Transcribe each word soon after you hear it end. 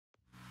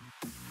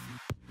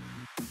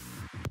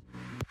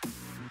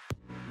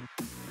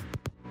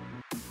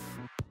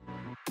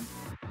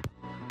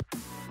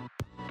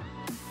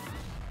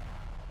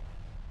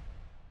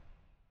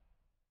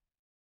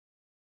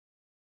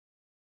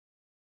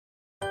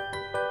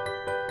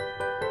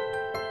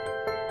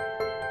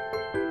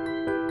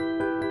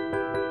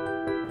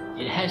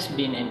has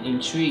been an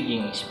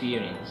intriguing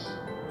experience.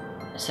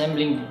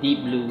 Assembling the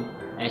DeepBlue,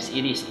 as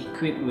it is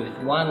equipped with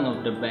one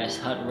of the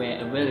best hardware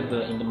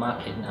available in the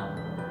market now.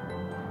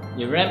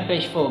 The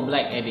Rampage 4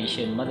 Black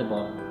Edition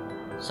motherboard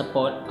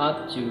supports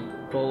up to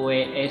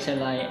 4-way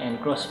SLI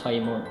and crossfire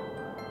mode,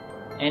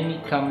 and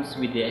it comes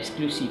with the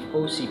exclusive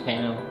OC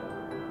panel,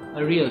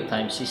 a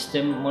real-time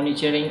system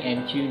monitoring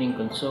and tuning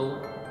console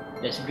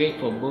that's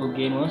great for both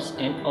gamers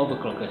and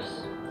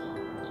overclockers.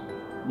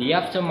 The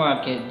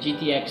aftermarket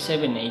GTX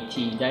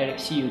 780 Direct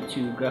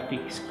CO2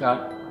 graphics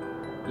card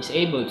is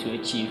able to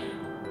achieve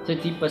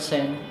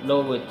 30%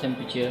 lower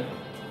temperature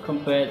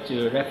compared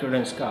to a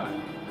reference card.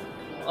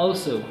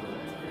 Also,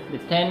 the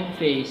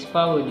 10-phase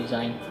power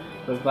design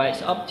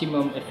provides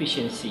optimum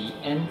efficiency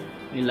and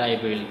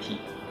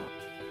reliability.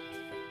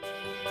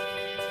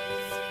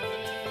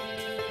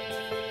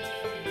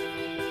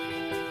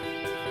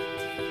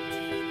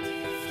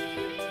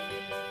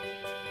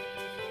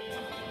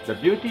 The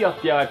beauty of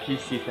DIY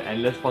PC is the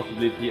endless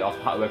possibility of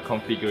hardware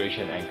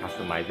configuration and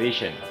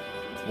customization.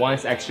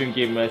 Once extreme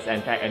gamers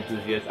and tech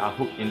enthusiasts are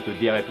hooked into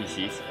DIY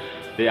PCs,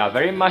 they are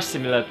very much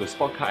similar to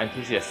sport car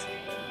enthusiasts,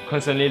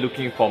 constantly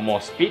looking for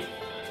more speed,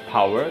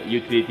 power,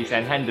 utilities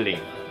and handling.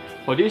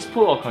 For this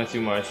pool of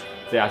consumers,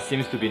 there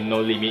seems to be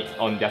no limit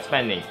on their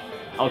spending.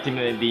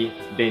 Ultimately,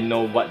 they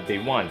know what they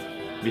want.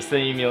 Mr.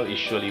 Email is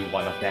surely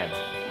one of them.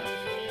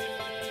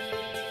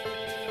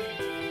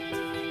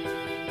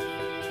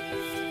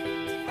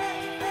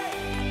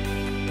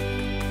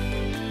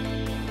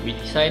 We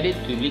decided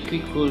to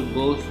liquid cool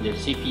both the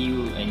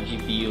CPU and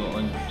GPU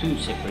on two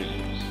separate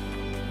loops.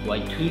 Why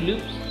two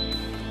loops?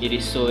 It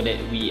is so that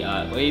we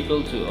are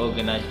able to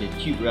organize the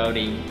tube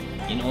routing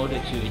in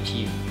order to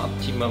achieve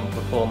optimum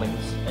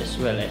performance as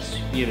well as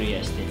superior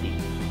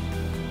aesthetics.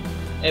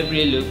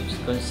 Every loop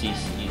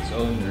consists its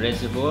own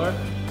reservoir,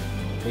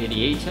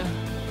 radiator,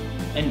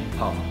 and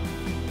pump.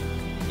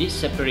 This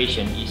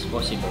separation is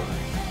possible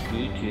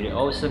due to the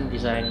awesome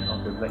design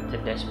of the Vector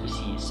Dash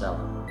PC itself.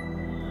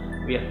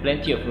 We have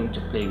plenty of room to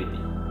play with it.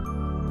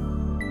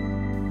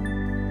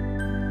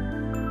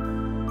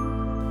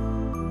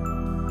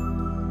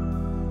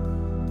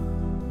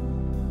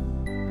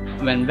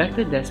 When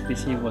Vector Dash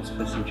PC was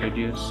first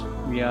introduced,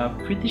 we are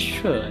pretty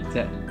sure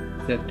that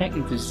the tech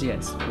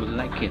enthusiasts would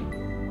like it.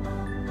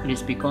 It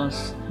is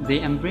because they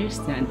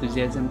embraced their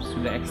enthusiasm to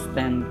the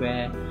extent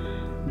where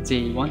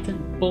they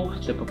wanted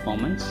both the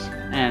performance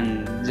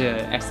and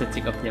the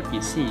aesthetic of their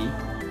PC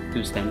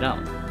to stand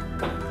out.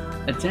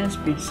 A Dash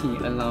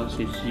PC allows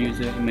its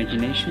user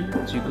imagination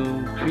to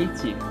go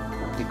creative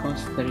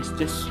because there is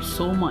just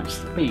so much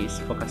space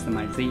for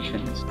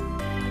customizations.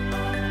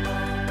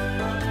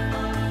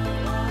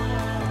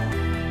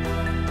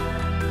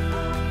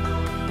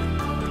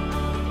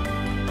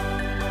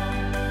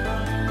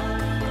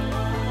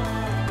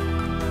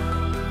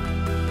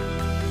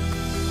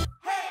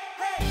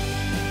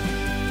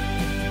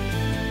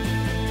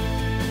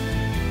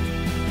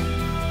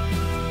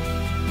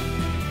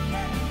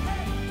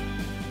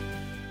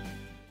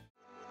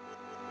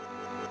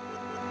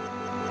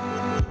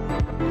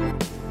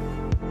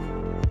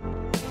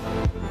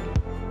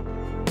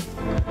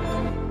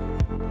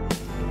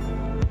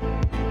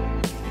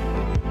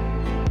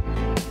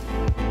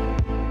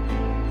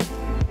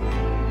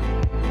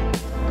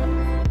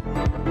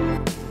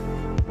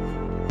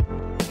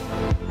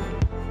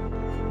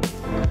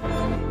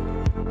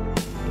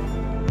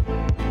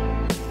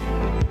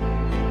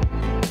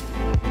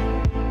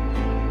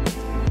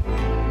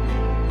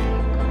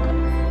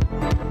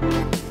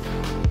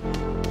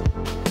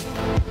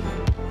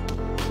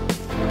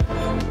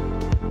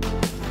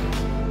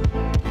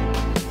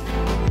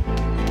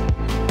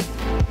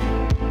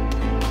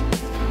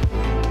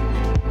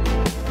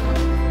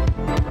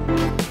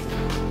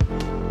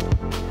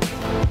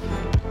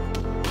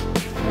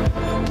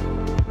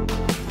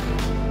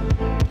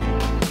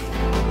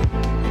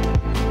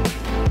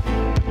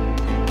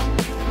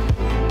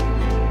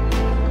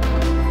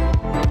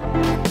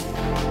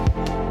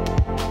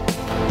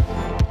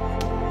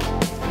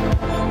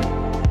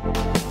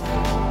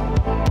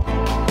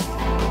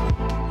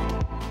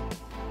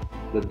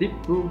 The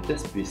DeepBlue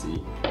Dash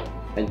PC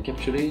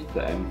encapsulates the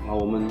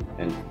empowerment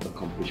and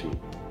accomplishment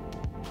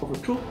of a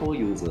true power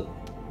user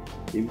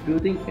in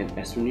building an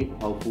extremely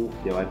powerful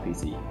DIY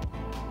PC.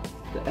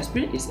 The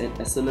experience is an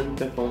excellent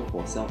platform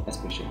for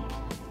self-expression,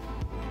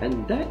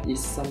 and that is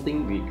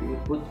something we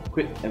put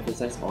great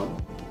emphasis on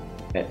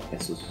at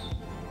Asus.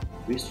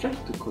 We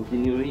strive to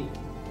continually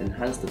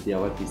enhance the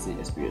DIY PC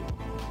experience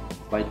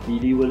by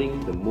delivering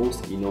the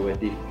most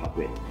innovative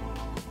hardware.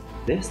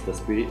 That's the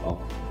spirit of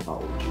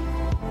ROG.